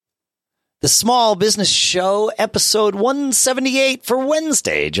The Small Business Show, episode 178 for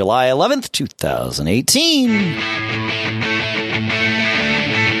Wednesday, July 11th, 2018.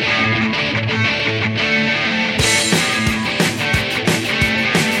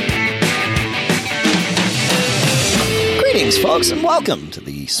 Greetings, folks, and welcome to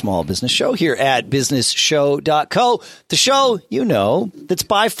the Small Business Show here at businessshow.co, the show, you know, that's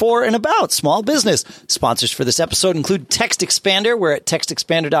by, for, and about small business. Sponsors for this episode include Text Expander. We're at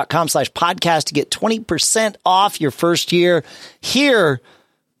textexpander.com/podcast to get 20% off your first year. Here,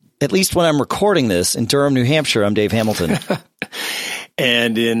 at least when I'm recording this, in Durham, New Hampshire, I'm Dave Hamilton.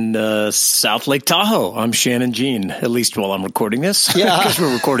 And in South Lake Tahoe, I'm Shannon Jean, at least while I'm recording this. Yeah. Because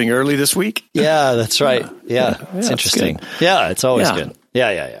we're recording early this week. Yeah, that's right. Yeah, it's interesting. Yeah, it's always good.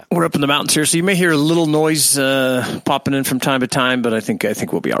 Yeah. We're up in the mountains here, so you may hear a little noise popping in from time to time, but I think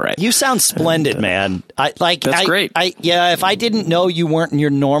we'll be all right. You sound splendid, man. That's great. If I didn't know you weren't in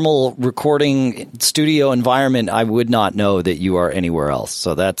your normal recording studio environment, I would not know that you are anywhere else.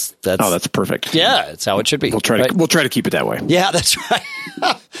 So that's perfect. Yeah, that's how it should be. We'll try to keep it that way. Yeah, that's right.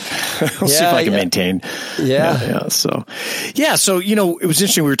 We'll see if I can maintain. Yeah. So it was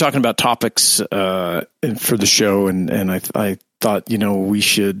interesting. We were talking about topics for the show, and I thought, we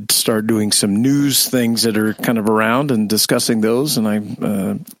should start doing some news things that are kind of around and discussing those. And I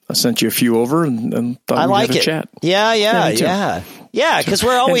sent you a few over and thought we'd have a chat. Yeah. Because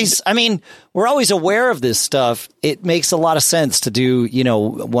we're always aware of this stuff. It makes a lot of sense to do,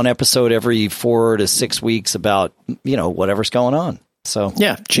 one episode every 4 to 6 weeks about, whatever's going on. So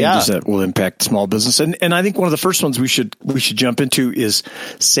changes that will impact small business. And I think one of the first ones we should jump into is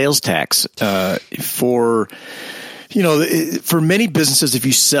sales tax, for many businesses. If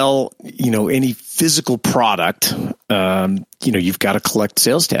you sell, any physical product, you've got to collect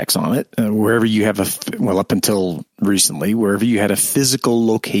sales tax on it wherever you have up until recently, wherever you had a physical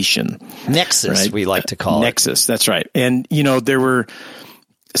location. Nexus, right? We like to call Nexus, that's right. And,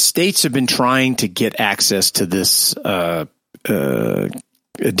 states have been trying to get access to this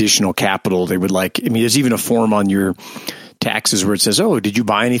additional capital. They would there's even a form on your taxes where it says, "Oh, did you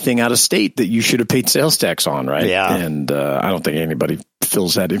buy anything out of state that you should have paid sales tax on?" Right? Yeah. And I don't think anybody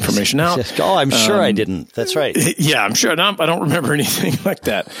fills that information out. I'm sure I didn't. That's right. Yeah, I'm sure. I don't remember anything like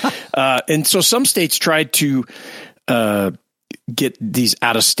that. And so some states tried to get these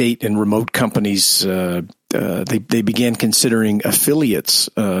out of state and remote companies. They began considering affiliates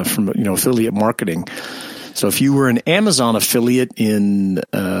from affiliate marketing. So if you were an Amazon affiliate in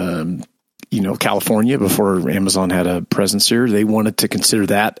California, before Amazon had a presence here, they wanted to consider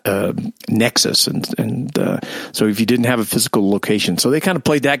that Nexus. And so if you didn't have a physical location, so they kind of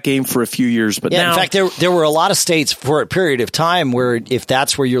played that game for a few years. But now, in fact, there were a lot of states for a period of time where if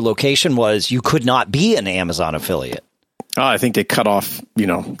that's where your location was, you could not be an Amazon affiliate. I think they cut off,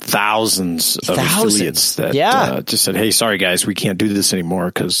 thousands of affiliates that just said, "Hey, sorry guys, we can't do this anymore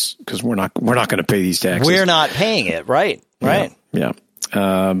because we're not going to pay these taxes. We're not paying it, right? Right. Yeah.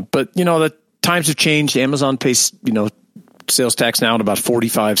 But the times have changed. Amazon pays sales tax now in about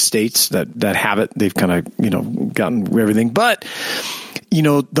 45 states that have it. They've kind of gotten everything, but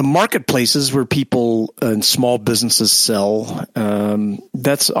the marketplaces where people and small businesses sell,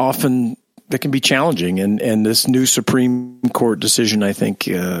 that can be challenging. And this new Supreme Court decision, I think,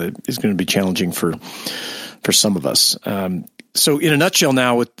 is going to be challenging for some of us. So in a nutshell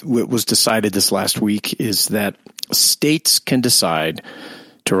now, what was decided this last week is that states can decide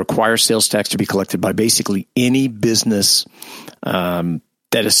to require sales tax to be collected by basically any business that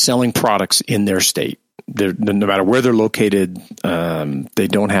is selling products in their state. No matter where they're located, they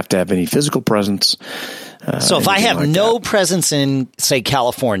don't have to have any physical presence. So if I have no presence in, say,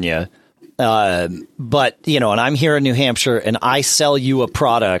 California, but, and I'm here in New Hampshire and I sell you a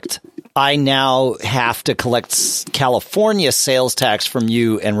product, I now have to collect California sales tax from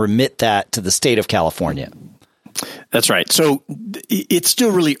you and remit that to the state of California. That's right. So it's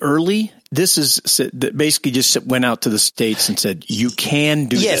still really early. This is basically just went out to the states and said, you can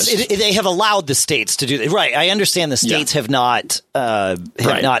do this. Yes, they have allowed the states to do that. Right. I understand the states have not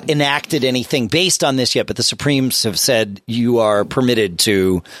enacted anything based on this yet, but the Supremes have said you are permitted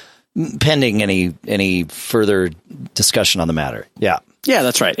to, pending any further discussion on the matter. Yeah. Yeah,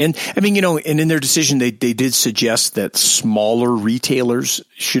 that's right. And I mean, and in their decision, they did suggest that smaller retailers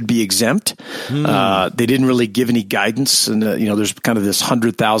should be exempt. They didn't really give any guidance. And, there's kind of this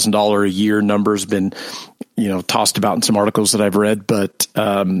 $100,000 a year number has been, tossed about in some articles that I've read. But,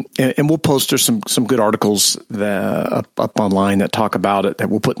 and we'll post there's some good articles up online that talk about it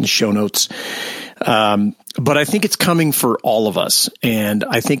that we'll put in the show notes. But I think it's coming for all of us. And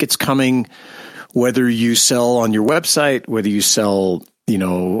I think it's coming whether you sell on your website, whether you sell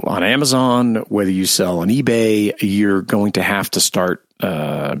on Amazon, whether you sell on eBay, you're going to have to start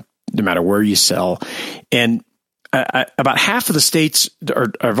no matter where you sell. And about half of the states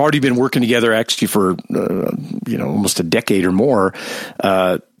have already been working together actually for almost a decade or more.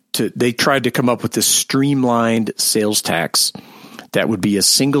 They tried to come up with this streamlined sales tax that would be a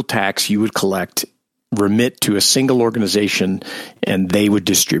single tax you would collect, remit to a single organization, and they would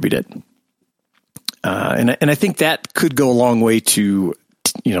distribute it. And I think that could go a long way to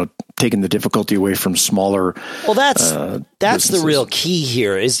taking the difficulty away from smaller. Well, that's the real key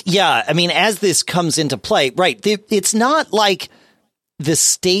here is, as this comes into play, right. It's not like the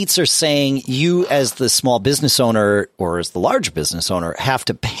states are saying you as the small business owner or as the large business owner have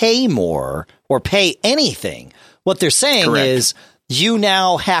to pay more or pay anything. What they're saying is you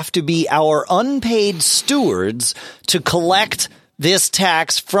now have to be our unpaid stewards to collect this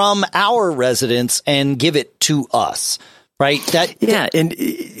tax from our residents and give it to us. Right.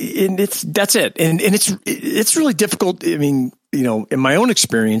 And that's it. And it's really difficult. I mean, in my own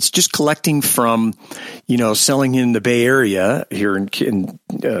experience, just collecting from, selling in the Bay Area here in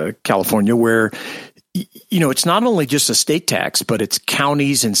California, where, it's not only just a state tax, but it's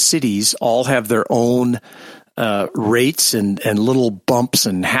counties and cities all have their own rates and little bumps,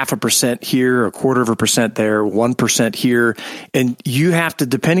 and 0.5% here, 0.25% there, 1% here. And you have to,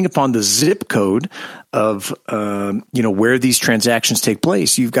 depending upon the zip code of, where these transactions take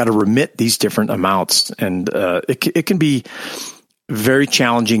place, you've got to remit these different amounts. And it can be very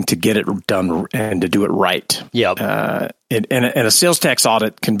challenging to get it done and to do it right. Yep. And a sales tax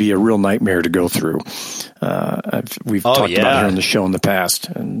audit can be a real nightmare to go through. We've talked about it here on the show in the past.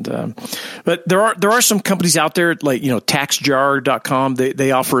 And but there are some companies out there like taxjar.com.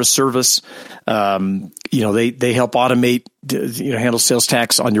 They offer a service. They help automate, handle sales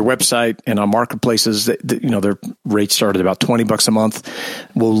tax on your website and on marketplaces. Their rates start at about $20 a month.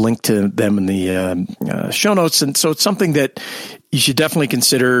 We'll link to them in the show notes. And so it's something that you should definitely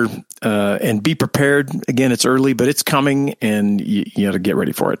consider and be prepared. Again, it's early, but it's coming, and you got to get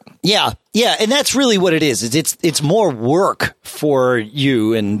ready for it. Yeah, and that's really what it is. It's more work for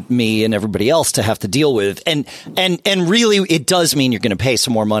you and me and everybody else to have to deal with, and really, it does mean you're going to pay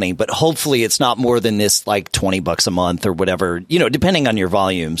some more money. But hopefully, it's not more than this, like $20 a month or whatever, depending on your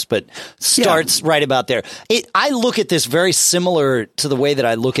volumes. But starts right about there. I look at this very similar to the way that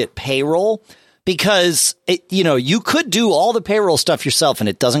I look at payroll. Because, you could do all the payroll stuff yourself and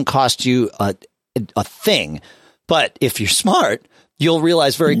it doesn't cost you a thing. But if you're smart, you'll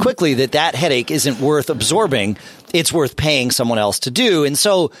realize very quickly that headache isn't worth absorbing. It's worth paying someone else to do. And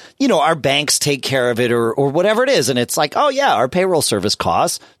so, our banks take care of it or whatever it is. And it's like, oh, yeah, our payroll service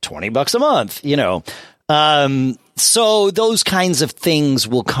costs $20 a month, So those kinds of things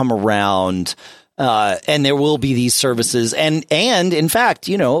will come around. And there will be these services and in fact,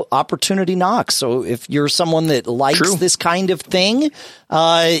 opportunity knocks. So if you're someone that likes this kind of thing,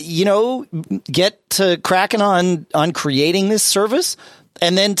 get to cracking on creating this service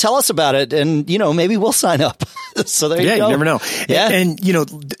and then tell us about it. And, maybe we'll sign up. So there you go. Yeah, you never know. Yeah. And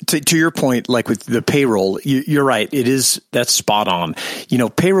to your point, like with the payroll, you're right. That's spot on.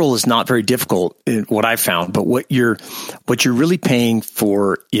 Payroll is not very difficult, what I found, but what you're really paying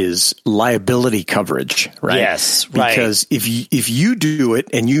for is liability coverage, right? Yes, right. Because if you do it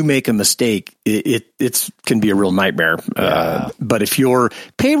and you make a mistake, it can be a real nightmare. But if your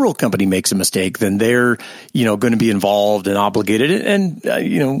payroll company makes a mistake, then they're, going to be involved and obligated, and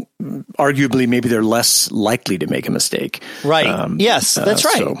arguably maybe they're less likely to make a mistake. Right. Yes, that's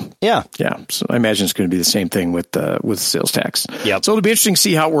right. So, yeah. So I imagine it's going to be the same thing with sales tax. Yep. So it'll be interesting to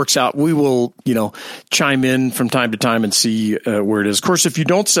see how it works out. We will, chime in from time to time and see where it is. Of course, if you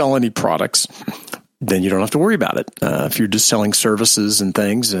don't sell any products, then you don't have to worry about it. If you're just selling services and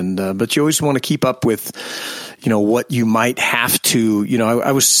things, but you always want to keep up with, what you might have to,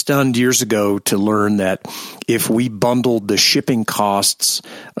 I was stunned years ago to learn that if we bundled the shipping costs,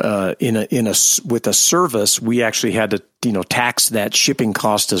 with a service, we actually had to, tax that shipping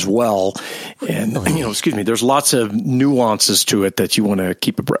cost as well. And, there's lots of nuances to it that you want to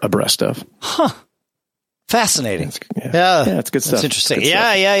keep abreast of. Huh. Fascinating. Yeah, it's good stuff. That's interesting. Good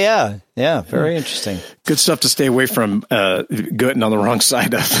stuff. Yeah. Very interesting. Good stuff to stay away from getting on the wrong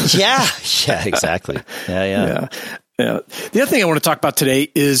side of. Yeah, exactly. Yeah. The other thing I want to talk about today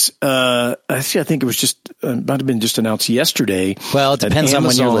is, I think it was might have been just announced yesterday. Well, it depends on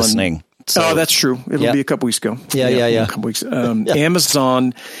when you're listening. So, that's true. It'll be a couple weeks ago. Yeah. A couple weeks.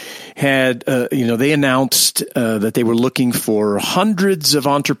 Amazon had, they announced that they were looking for hundreds of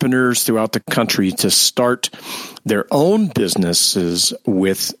entrepreneurs throughout the country to start their own businesses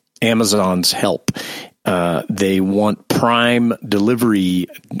with Amazon's help. They want prime delivery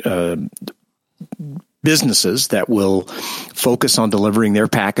businesses that will focus on delivering their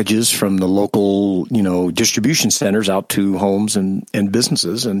packages from the local, distribution centers out to homes and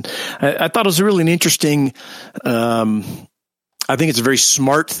businesses. And I thought it was really an interesting, I think it's a very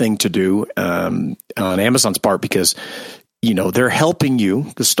smart thing to do on Amazon's part because, they're helping you.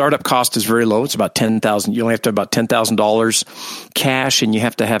 The startup cost is very low. It's about $10,000. You only have to have about $10,000 cash, and you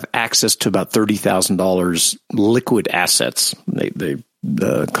have to have access to about $30,000 liquid assets. They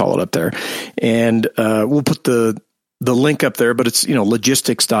call it up there, and we'll put the link up there. But it's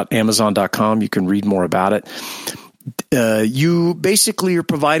logistics.amazon.com. You can read more about it. You basically are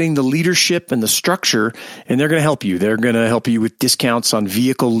providing the leadership and the structure, and they're going to help you. They're going to help you with discounts on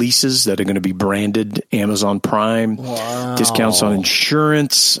vehicle leases that are going to be branded Amazon Prime, discounts on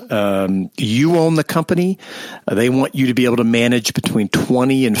insurance. You own the company. They want you to be able to manage between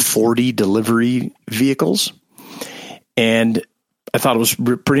 20 and 40 delivery vehicles. And I thought it was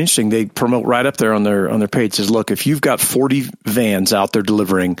pretty interesting. They promote right up there on their page. It says, look, if you've got 40 vans out there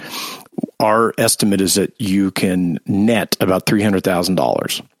delivering, our estimate is that you can net about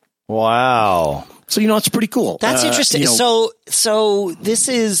 $300,000. Wow. So, it's pretty cool. That's interesting. So this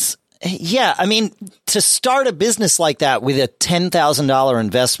is, I mean, to start a business like that with a $10,000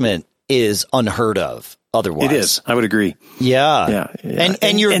 investment is unheard of otherwise. It is. I would agree. Yeah.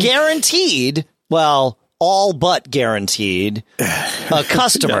 And you're guaranteed, all but guaranteed, a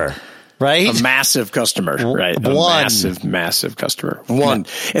customer. Right? A massive customer, right? Massive customer. One.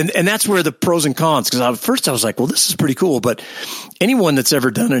 And that's where the pros and cons, because at first I was like, well, this is pretty cool. But anyone that's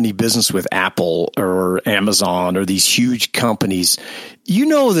ever done any business with Apple or Amazon or these huge companies,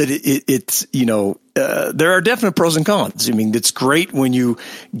 that it's, there are definite pros and cons. I mean, it's great when you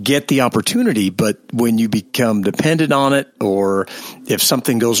get the opportunity, but when you become dependent on it, or if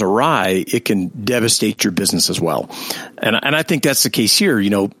something goes awry, it can devastate your business as well. And I think that's the case here.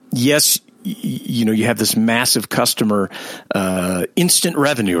 Yes, you have this massive customer, instant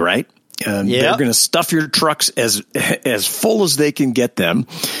revenue, right? They're going to stuff your trucks as full as they can get them.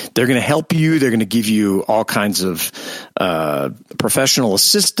 They're going to help you. They're going to give you all kinds of professional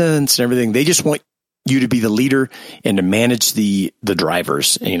assistance and everything. They just want you to be the leader and to manage the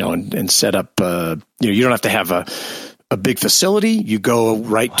drivers, and set up. You don't have to have a big facility. You go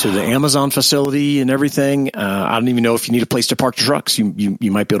right to the Amazon facility and everything. I don't even know if you need a place to park your trucks. You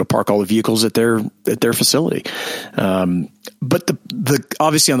might be able to park all the vehicles at their facility. But the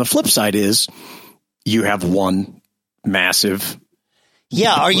obviously on the flip side is you have one massive.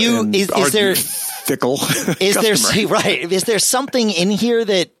 Yeah. Is there fickle? Is there something in here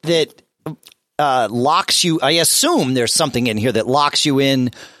that locks you? I assume there's something in here that locks you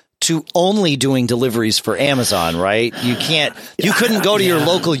in to only doing deliveries for Amazon, right? You couldn't go to your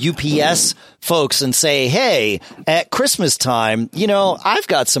local UPS folks and say, hey, at Christmas time, I've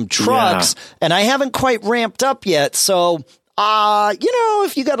got some trucks and I haven't quite ramped up yet. So,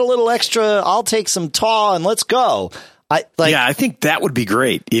 if you got a little extra, I'll take some taw and let's go. I think that would be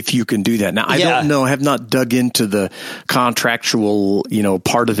great if you can do that. Now, I don't know, I have not dug into the contractual,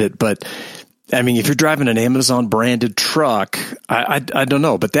 part of it, but I mean, if you're driving an Amazon branded truck, I don't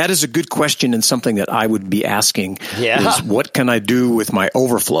know, but that is a good question and something that I would be asking is what can I do with my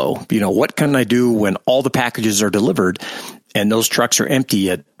overflow? What can I do when all the packages are delivered and those trucks are empty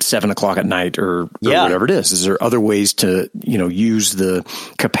at 7:00 at night or whatever it is? Is there other ways to, use the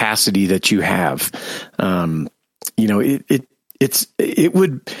capacity that you have?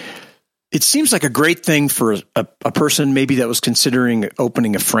 It seems like a great thing for a person maybe that was considering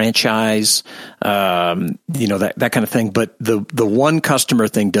opening a franchise, that kind of thing. But the one customer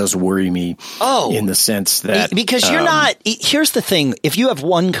thing does worry me in the sense that because you're not. Here's the thing: if you have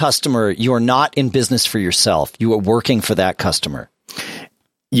one customer, you're not in business for yourself. You are working for that customer.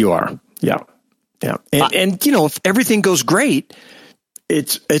 You are, yeah. And if everything goes great,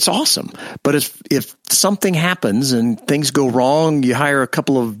 it's awesome. But if something happens and things go wrong, you hire a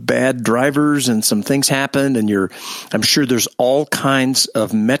couple of bad drivers and some things happen, and I'm sure there's all kinds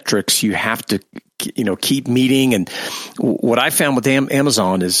of metrics you have to, keep meeting. And what I found with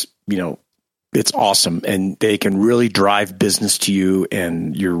Amazon is, it's awesome, and they can really drive business to you,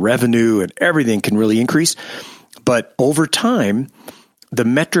 and your revenue and everything can really increase. But over time, the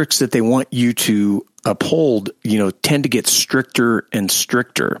metrics that they want you to uphold, tend to get stricter and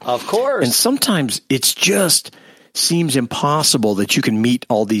stricter. Of course. And sometimes it's just seems impossible that you can meet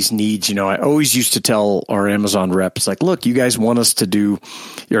all these needs. I always used to tell our Amazon reps, like, look, you guys want us to do,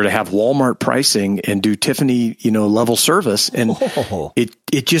 or to have Walmart pricing and do Tiffany, level service. And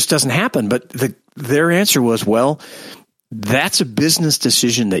it just doesn't happen. But their answer was, well, that's a business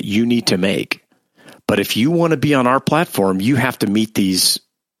decision that you need to make. But if you want to be on our platform, you have to meet these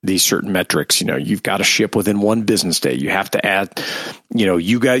certain metrics. You've got to ship within 1 business day. You have to add,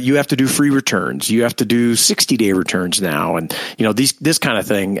 you have to do free returns. You have to do 60-day returns now. And, this kind of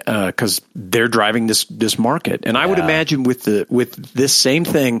thing, cause they're driving this market. And I would imagine with this same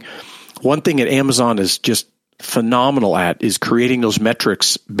thing, one thing that Amazon is just phenomenal at is creating those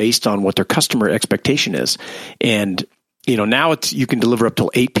metrics based on what their customer expectation is. And, now you can deliver up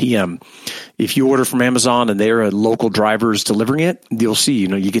till 8 p.m. If you order from Amazon and they're a local driver is delivering it, you'll see,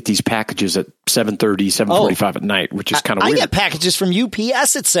 you get these packages at 7:30, 7:45 at night, which is kind of weird. I get packages from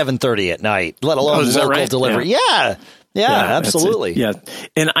UPS at 7:30 at night, let alone local delivery. Yeah. Yeah, absolutely. Yeah.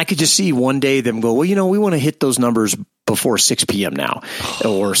 And I could just see one day them go, well, we want to hit those numbers before 6 p.m. now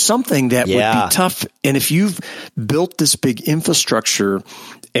or something that would be tough. And if you've built this big infrastructure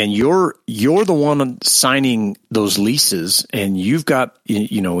and you're the one signing those leases and you've got,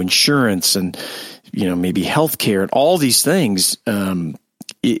 insurance and, maybe healthcare and all these things,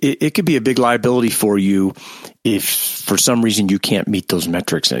 it could be a big liability for you if for some reason you can't meet those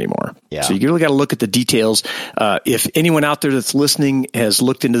metrics anymore. Yeah. So you really got to look at the details. If anyone out there that's listening has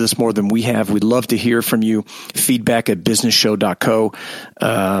looked into this more than we have, we'd love to hear from you. Feedback at businessshow.co.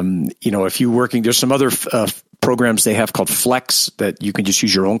 If you're working, there's some other programs they have called Flex that you can just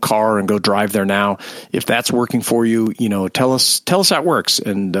use your own car and go drive there now. If that's working for you, tell us how it works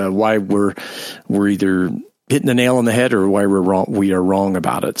and why we're either hitting the nail on the head or why we are wrong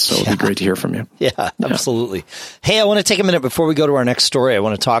about it. So it'd be great to hear from you. Yeah, absolutely. Hey, I want to take a minute before we go to our next story. I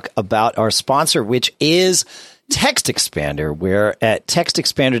want to talk about our sponsor, which is Text Expander, where at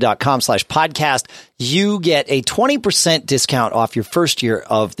textexpander.com/podcast, you get a 20% discount off your first year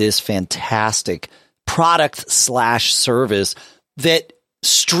of this fantastic product/service that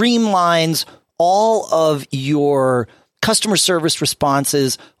streamlines all of your customer service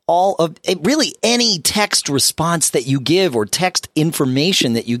responses, all of really any text response that you give or text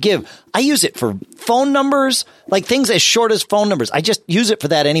information that you give. I use it for phone numbers, like things as short as phone numbers. I just use it for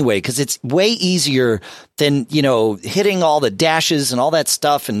that anyway, because it's way easier than, hitting all the dashes and all that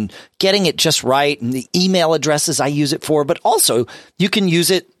stuff and getting it just right. And the email addresses I use it for, but also you can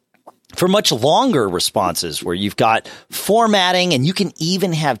use it for much longer responses where you've got formatting and you can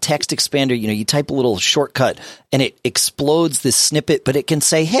even have Text Expander. You type a little shortcut and it explodes this snippet, but it can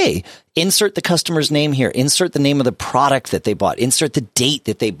say, hey, insert the customer's name here, insert the name of the product that they bought, insert the date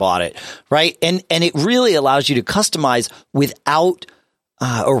that they bought it, right? And it really allows you to customize without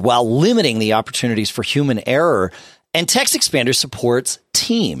or while limiting the opportunities for human error. And Text Expander supports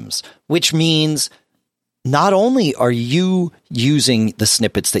Teams, which means not only are you using the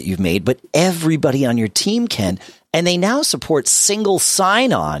snippets that you've made, but everybody on your team can. And they now support single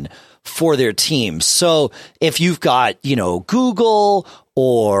sign-on for their team. So if you've got, Google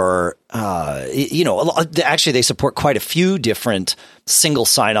or, actually they support quite a few different single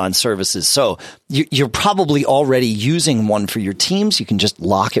sign-on services. So you're probably already using one for your teams. You can just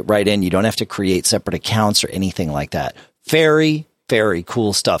lock it right in. You don't have to create separate accounts or anything like that. Very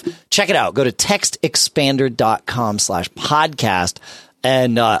cool stuff. Check it out. Go to textexpander.com/podcast.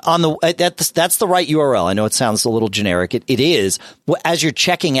 And that's the right URL. I know it sounds a little generic. It is. As you're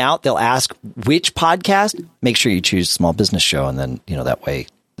checking out, they'll ask which podcast. Make sure you choose Small Business Show, and then that way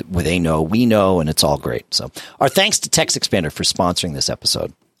they know, we know, and it's all great. So our thanks to Text Expander for sponsoring this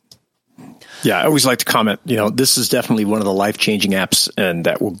episode. Yeah, I always like to comment, this is definitely one of the life-changing apps, and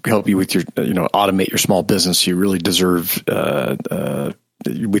that will help you with your, automate your small business. You really deserve,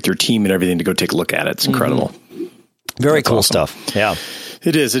 with your team and everything, to go take a look at it. It's incredible. Very cool stuff. Yeah.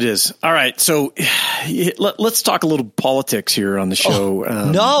 It is. All right. So let's talk a little politics here on the show.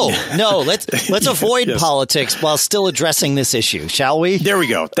 No. Let's avoid politics while still addressing this issue, shall we? There we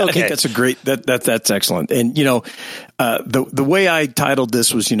go. Okay. I think that's a great, that's excellent. And, the way I titled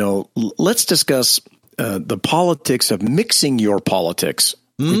this was, let's discuss the politics of mixing your politics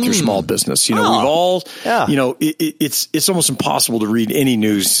with your small business. We've all, it's almost impossible to read any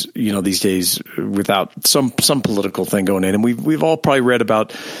news, these days without some political thing going in. And we've all probably read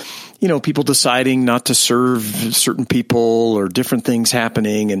about, people deciding not to serve certain people or different things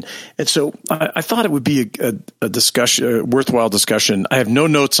happening. And so I thought it would be a discussion, a worthwhile discussion. I have no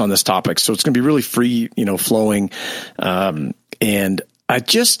notes on this topic, so it's going to be really free, flowing. And I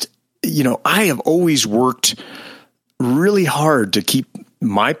just, I have always worked really hard to keep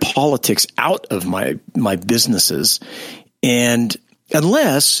my politics out of my businesses. And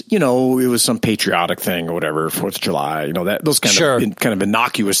unless, it was some patriotic thing or whatever, 4th of July, those kind of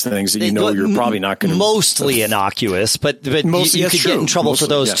innocuous things that you're probably not going to. Mostly innocuous, but you could get in trouble for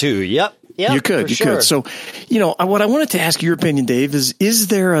those too. Yep. You could. So, what I wanted to ask your opinion, Dave, is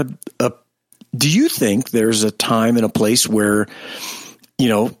there a Do you think there's a time and a place where,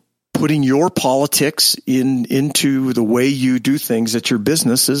 putting your politics into the way you do things at your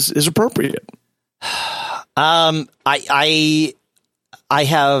business is appropriate? I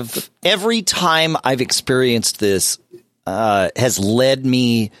have, every time I've experienced this, has led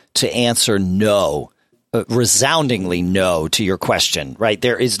me to answer no, resoundingly no to your question, right?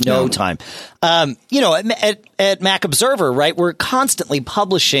 There is no time. At Mac Observer, right, we're constantly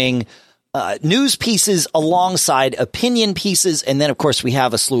publishing news pieces alongside opinion pieces. And then, of course, we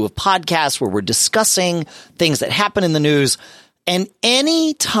have a slew of podcasts where we're discussing things that happen in the news. And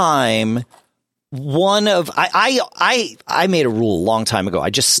any time I made a rule a long time ago. I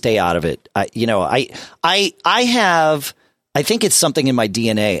just stay out of it. I think it's something in my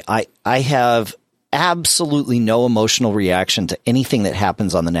DNA. I have absolutely no emotional reaction to anything that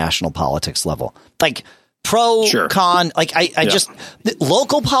happens on the national politics level. Like pro, con, like I just,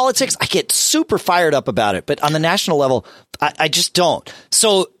 local politics, I get super fired up about it, but on the national level, I just don't.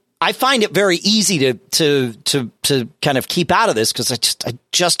 So I find it very easy to kind of keep out of this because I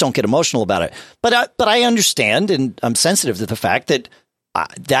just don't get emotional about it. But I understand, and I'm sensitive to the fact that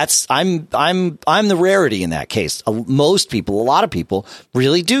I'm the rarity in that case. Most people, a lot of people,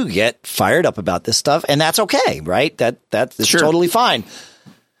 really do get fired up about this stuff, and that's okay, right? That's totally fine.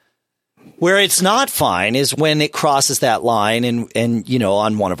 Where it's not fine is when it crosses that line and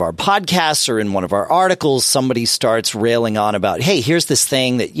on one of our podcasts or in one of our articles, somebody starts railing on about, hey, here's this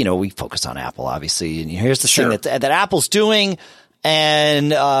thing that, we focus on Apple, obviously, and here's this thing that Apple's doing.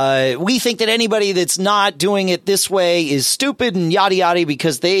 And we think that anybody that's not doing it this way is stupid and yada yada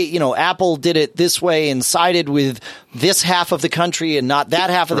because they, Apple did it this way and sided with this half of the country and not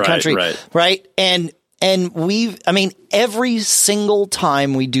that half of the country. Right. And every single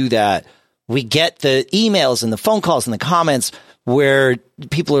time we do that, we get the emails and the phone calls and the comments where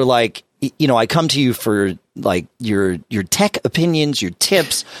people are like, I come to you for like your tech opinions, your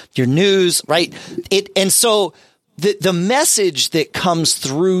tips, your news, right? And so the message that comes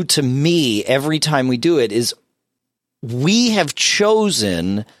through to me every time we do it is we have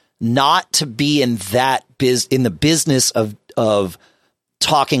chosen not to be in in the business of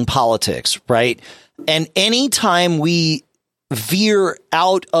talking politics, right? And anytime we veer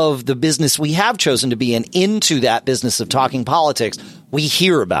out of the business we have chosen to be in into that business of talking politics, we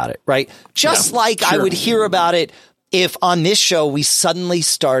hear about it, right? I would hear about it if on this show we suddenly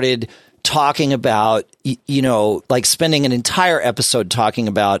started talking about, like spending an entire episode talking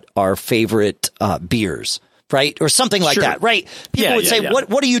about our favorite beers, right? Or something like that, right? People would say,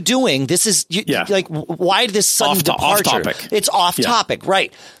 what are you doing? This is like, why this sudden departure? Off topic. It's off topic,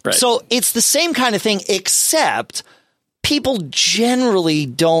 right? So it's the same kind of thing, except people generally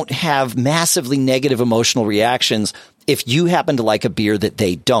don't have massively negative emotional reactions if you happen to like a beer that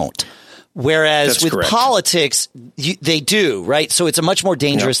they don't. Whereas with politics, they do, right? So it's a much more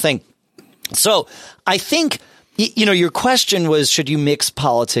dangerous thing. So I think, your question was, should you mix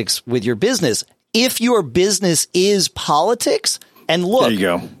politics with your business? If your business is politics, and look, there you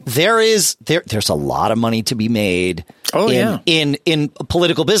go. There's a lot of money to be made in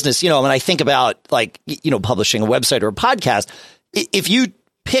political business. When I think about publishing a website or a podcast, if you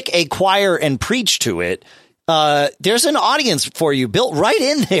pick a choir and preach to it, there's an audience for you built right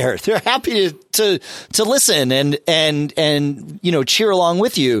in there. They're happy to listen and cheer along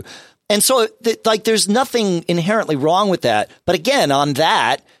with you. And so there's nothing inherently wrong with that. But again, on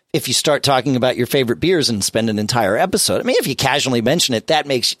that, if you start talking about your favorite beers and spend an entire episode, if you casually mention it,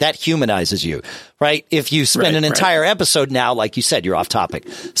 that humanizes you, right? If you spend an entire episode now, like you said, you're off topic.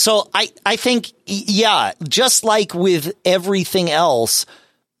 So I think, just like with everything else,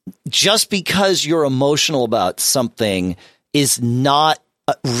 just because you're emotional about something is not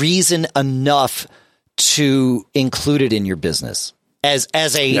reason enough to include it in your business as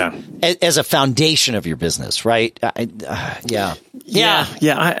a foundation of your business, right? I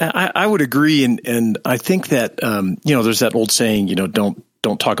would agree, and I think that there's that old saying,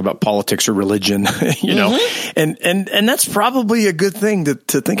 don't talk about politics or religion, and that's probably a good thing to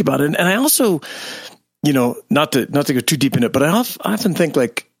think about. And I also, not to go too deep in it, but I often think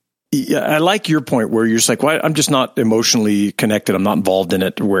I like your point where you're just like, well, I'm just not emotionally connected. I'm not involved in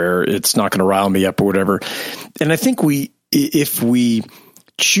it where it's not going to rile me up or whatever. And I think if we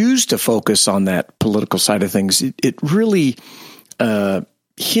choose to focus on that political side of things, it really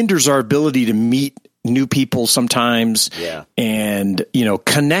hinders our ability to meet new people sometimes and,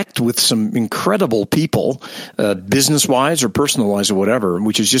 connect with some incredible people, business wise or personal wise or whatever,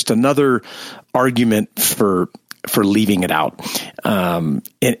 which is just another argument for leaving it out.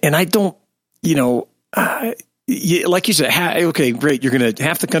 And I don't, like you said, okay, great.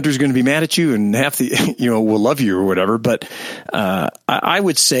 Half the country's going to be mad at you and half the, will love you or whatever. But I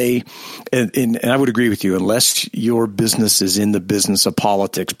would say, and I would agree with you, unless your business is in the business of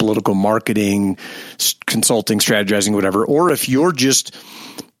politics, political marketing, consulting, strategizing, whatever, or if you're just,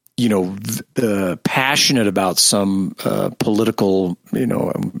 passionate about some political,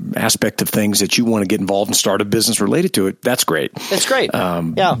 aspect of things that you want to get involved and start a business related to it, that's great. That's great.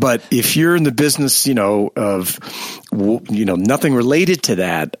 Yeah. But if you're in the business, of, nothing related to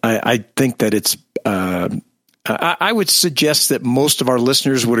that, I think that it's, I would suggest that most of our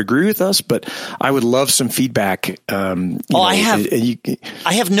listeners would agree with us, but I would love some feedback. I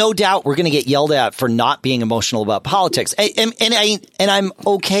have no doubt we're going to get yelled at for not being emotional about politics, and I'm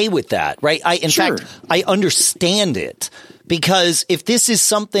okay with that, right? In fact, I understand it, because if this is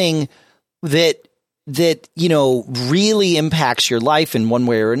something that really impacts your life in one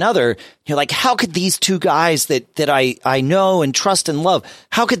way or another, you're like, how could these two guys that I know and trust and love,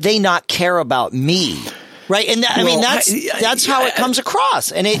 how could they not care about me? Right. And that's how it comes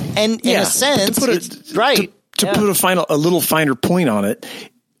across. And in a sense, to put a little finer point on it,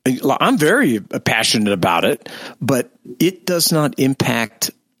 I'm very passionate about it, but it does not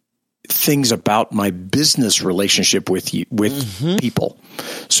impact things about my business relationship with people.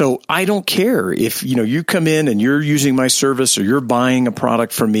 So I don't care if, you come in and you're using my service or you're buying a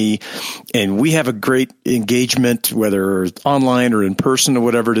product from me and we have a great engagement, whether online or in person or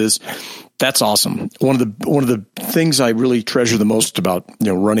whatever it is. That's awesome. One of the things I really treasure the most about,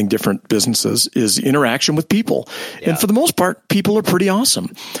 running different businesses is interaction with people. Yeah. And for the most part, people are pretty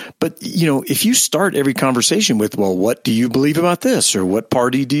awesome. But, if you start every conversation with, well, what do you believe about this? Or what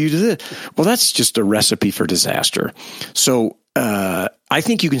party do you do this? Well, that's just a recipe for disaster. So, I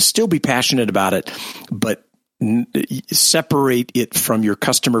think you can still be passionate about it, but separate it from your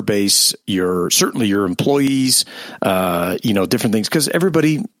customer base, certainly your employees, different things, because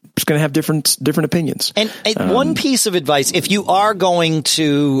everybody is going to have different opinions. And one piece of advice, if you are going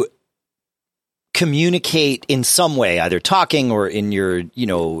to communicate in some way, either talking or in your,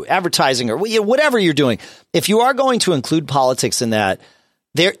 advertising or whatever you're doing, if you are going to include politics in that,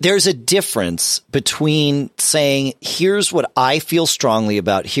 there's a difference between saying, here's what I feel strongly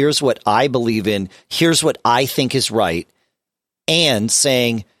about, here's what I believe in, here's what I think is right, and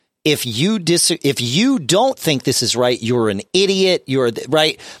saying, if you don't think this is right, you're an idiot,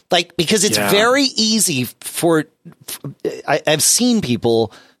 right? Like, because it's very easy I've seen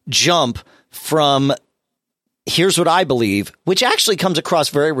people jump from here's what I believe, which actually comes across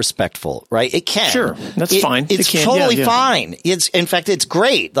very respectful, right? It can. Sure. That's fine. It's totally fine. In fact, it's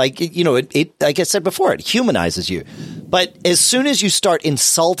great. Like, it, like I said before, it humanizes you. But as soon as you start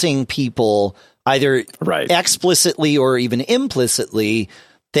insulting people, either explicitly or even implicitly,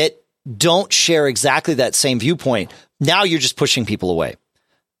 that don't share exactly that same viewpoint, now you're just pushing people away.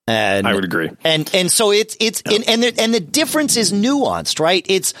 And I would agree. And so and the difference is nuanced, right?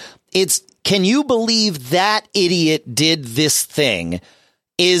 It's can you believe that idiot did this thing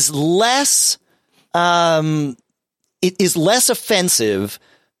is less offensive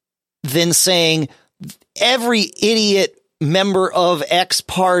than saying every idiot member of X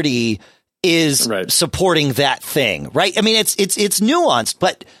party is supporting that thing, right? I mean, it's nuanced,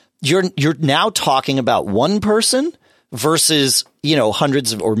 but you're now talking about one person versus,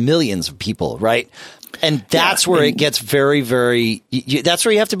 hundreds or millions of people, right? And that's where it gets very, very, that's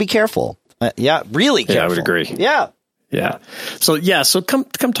where you have to be careful. Really careful. Yeah, I would agree. Yeah. Yeah. So come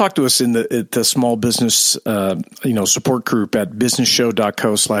talk to us in the small business, support group at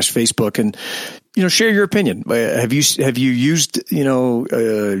businessshow.co/Facebook and, share your opinion. Have you used,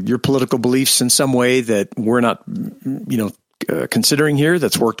 your political beliefs in some way that we're not, considering here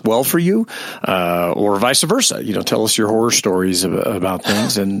that's worked well for you, or vice versa? Tell us your horror stories about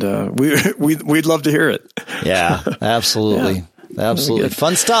things, and we'd love to hear it. Yeah, absolutely. Absolutely.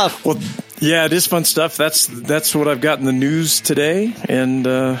 Fun stuff. Well, yeah, it is fun stuff. That's what I've got in the news today, and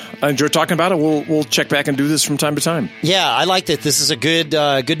I enjoy talking about it. We'll check back and do this from time to time. Yeah, I liked it. This is a good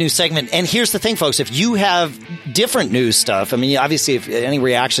news segment. And here's the thing, folks: if you have different news stuff, I mean, obviously, if any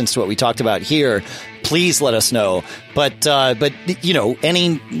reactions to what we talked about here, please let us know. But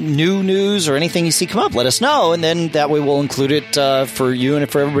any new news or anything you see come up, let us know, and then that way we'll include it for you and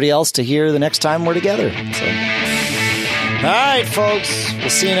for everybody else to hear the next time we're together. So. All right, folks. We'll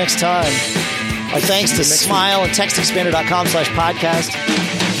see you next time. Our thanks to Smile and TextExpander.com/podcast.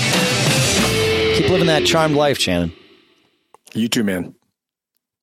 Keep living that charmed life, Shannon. You too, man.